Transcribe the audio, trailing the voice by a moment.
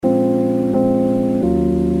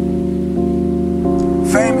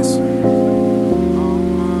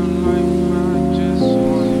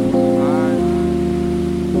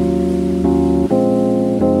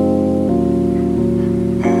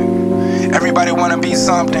Everybody wanna be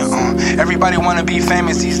something, everybody wanna be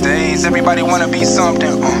famous these days. Everybody wanna be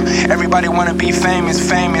something, everybody wanna be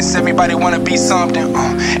famous. Everybody wanna be something,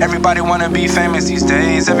 everybody wanna be famous these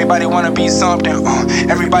days. Everybody wanna be something,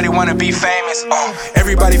 everybody wanna be famous.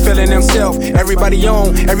 Everybody feeling themselves, everybody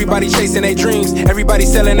on, everybody chasing their dreams, everybody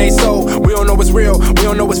selling their soul. We don't know what's real, we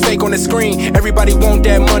don't know what's fake on the screen. Everybody want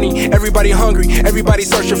that money, everybody hungry, everybody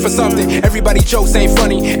searching for something. Everybody jokes ain't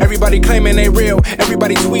funny, everybody claiming they real.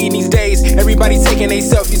 Everybody tweeting these days, everybody taking their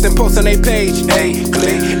selfies and posting their page. Hey,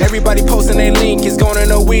 click. Everybody posting their link, it's going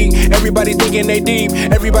in a week. Everybody thinking they deep,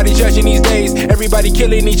 everybody judging these days. Everybody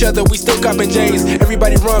killing each other, we still copping J's.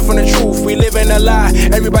 Everybody run from the truth, we live in a lie.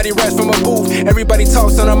 Everybody raps from a booth, everybody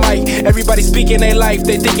talks on a mic. Everybody speaking their life,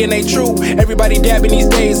 they thinking they true. Everybody dabbing these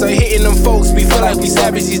days, or hitting them folks. We feel like we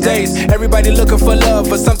savage these days. Everybody looking for love,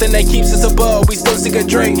 for something that keeps us above. We still sick of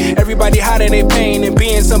Drake. Everybody hiding their pain and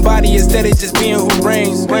being somebody instead of just being who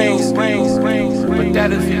reigns. But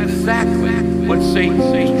that is exactly what Satan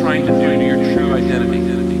is trying to do to your true identity.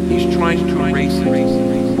 He's trying to erase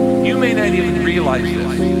it. You may not even realize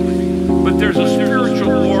this, but there's a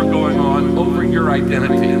spiritual war going on over your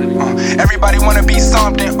identity. Everybody wanna be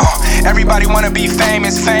something, everybody wanna be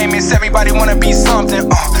famous. Everybody wanna be something,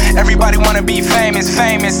 everybody wanna be famous.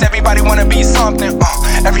 Everybody wanna be something,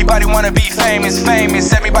 everybody wanna be famous.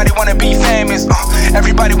 Everybody wanna be famous,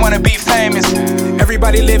 everybody wanna be famous.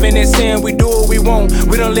 Everybody living in sin, we do what we want.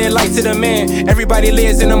 We don't live life to the man. Everybody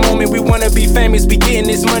lives in the moment. We wanna be famous, be getting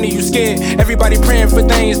this money, you scared. Everybody praying for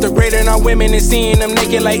things, the greater than our women and seeing them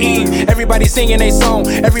naked like Eve. Everybody singing a song,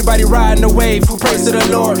 everybody riding the wave, who prays to the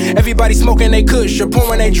Lord. Everybody smoking they kush or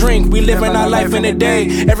pouring they drink. We living our life in the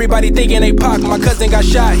day. Everybody thinking they pop. My cousin got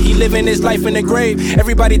shot, he living his life in the grave.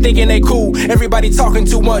 Everybody thinking they cool, everybody talking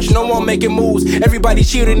too much, no one making moves. Everybody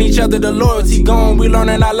cheating each other, the loyalty gone. We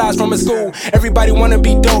learning our lives from a school. Everybody wanna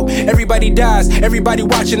be dope, everybody dies. Everybody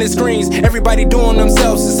watching the screens, everybody doing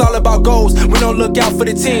themselves. It's all about goals, we don't look out for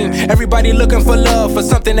the team. Everybody looking for love, for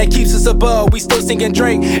something that keeps us above. We still singing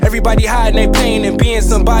Drake. Everybody hiding their pain and being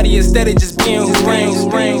somebody instead of just being who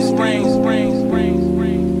reigns.